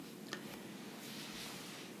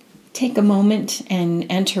Take a moment and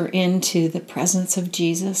enter into the presence of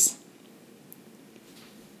Jesus.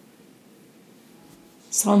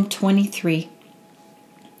 Psalm 23,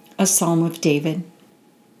 a psalm of David.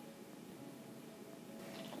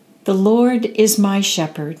 The Lord is my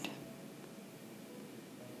shepherd.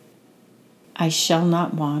 I shall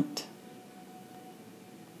not want.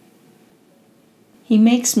 He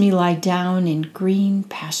makes me lie down in green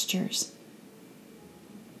pastures.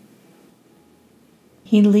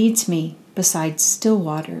 He leads me beside still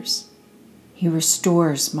waters. He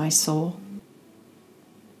restores my soul.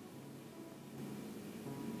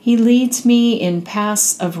 He leads me in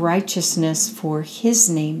paths of righteousness for His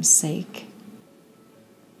name's sake.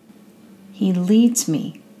 He leads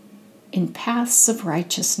me in paths of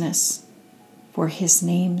righteousness for His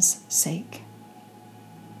name's sake.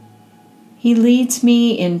 He leads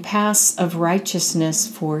me in paths of righteousness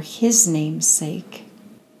for His name's sake.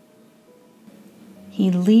 He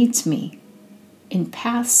leads me in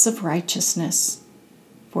paths of righteousness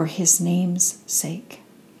for His name's sake.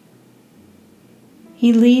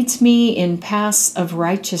 He leads me in paths of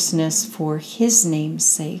righteousness for His name's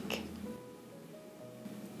sake.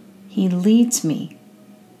 He leads me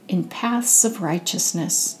in paths of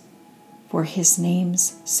righteousness for His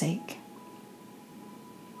name's sake.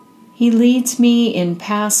 He leads me in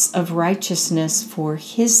paths of righteousness for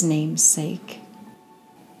His name's sake.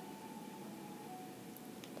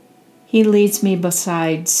 He leads me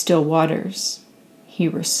beside still waters. He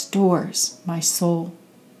restores my soul.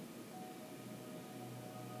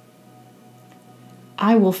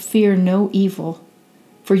 I will fear no evil,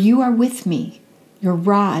 for you are with me. Your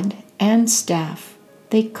rod and staff,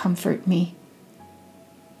 they comfort me.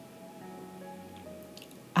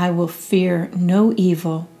 I will fear no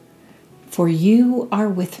evil, for you are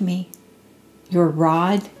with me. Your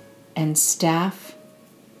rod and staff,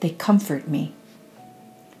 they comfort me.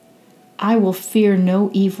 I will fear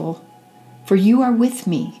no evil, for you are with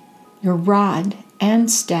me. Your rod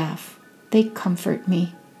and staff, they comfort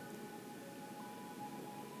me.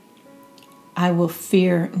 I will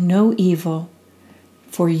fear no evil,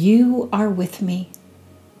 for you are with me.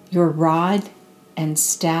 Your rod and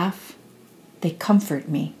staff, they comfort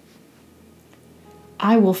me.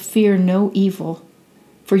 I will fear no evil,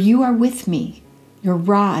 for you are with me. Your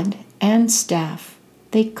rod and staff,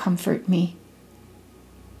 they comfort me.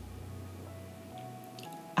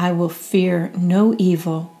 I will fear no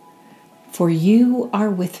evil, for you are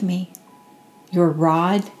with me. Your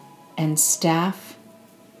rod and staff,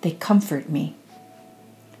 they comfort me.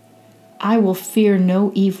 I will fear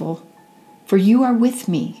no evil, for you are with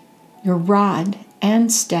me. Your rod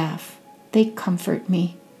and staff, they comfort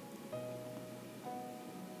me.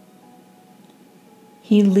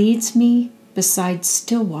 He leads me beside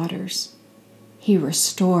still waters. He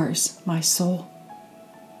restores my soul.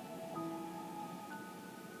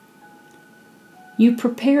 You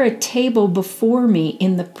prepare a table before me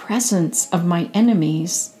in the presence of my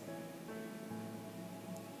enemies.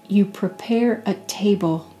 You prepare a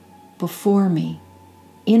table before me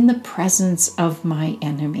in the presence of my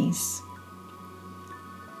enemies.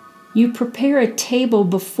 You prepare a table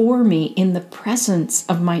before me in the presence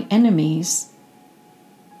of my enemies.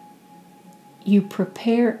 You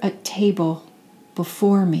prepare a table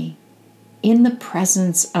before me in the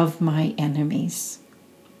presence of my enemies.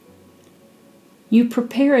 You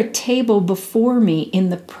prepare a table before me in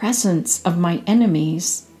the presence of my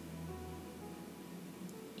enemies.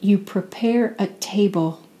 You prepare a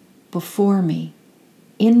table before me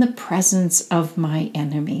in the presence of my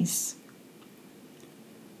enemies.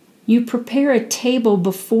 You prepare a table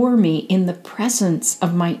before me in the presence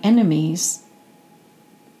of my enemies.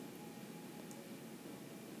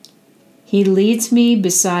 He leads me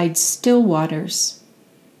beside still waters.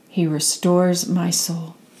 He restores my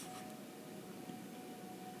soul.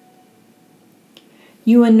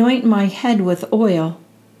 You anoint my head with oil.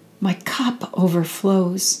 My cup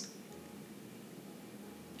overflows.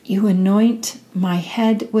 You anoint my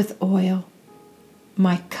head with oil.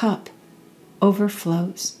 My cup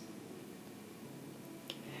overflows.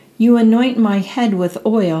 You anoint my head with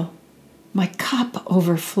oil. My cup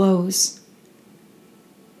overflows.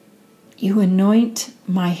 You anoint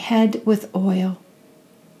my head with oil.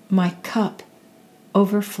 My cup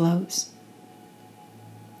overflows.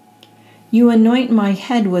 You anoint my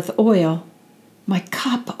head with oil. My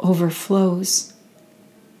cup overflows.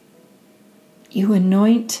 You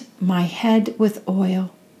anoint my head with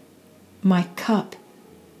oil. My cup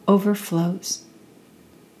overflows.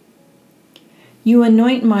 You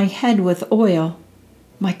anoint my head with oil.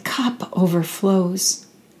 My cup overflows.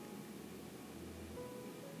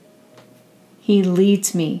 He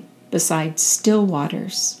leads me beside still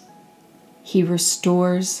waters. He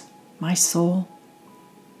restores my soul.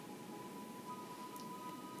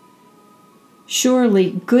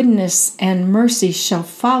 Surely goodness and mercy shall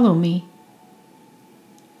follow me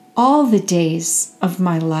all the days of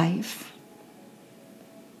my life,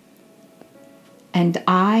 and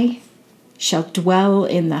I shall dwell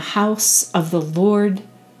in the house of the Lord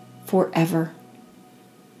forever.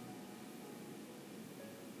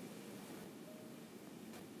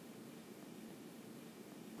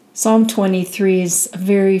 Psalm 23 is a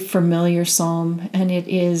very familiar psalm, and it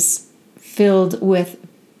is filled with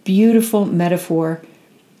beautiful metaphor.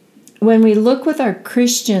 When we look with our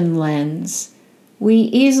Christian lens, we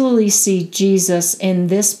easily see Jesus in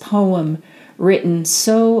this poem written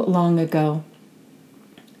so long ago.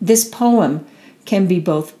 This poem can be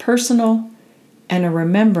both personal and a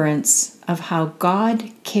remembrance of how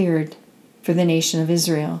God cared for the nation of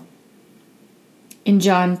Israel. In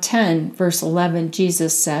John 10, verse 11,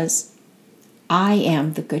 Jesus says, "I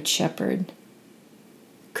am the good shepherd."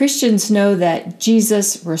 Christians know that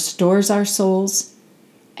Jesus restores our souls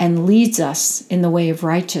and leads us in the way of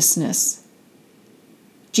righteousness.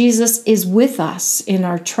 Jesus is with us in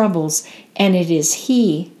our troubles, and it is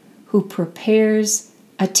He who prepares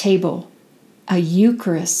a table, a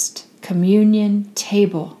Eucharist communion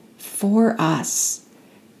table for us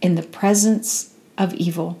in the presence of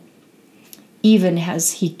evil, even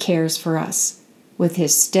as He cares for us with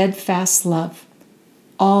His steadfast love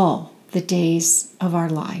all the days of our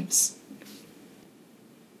lives.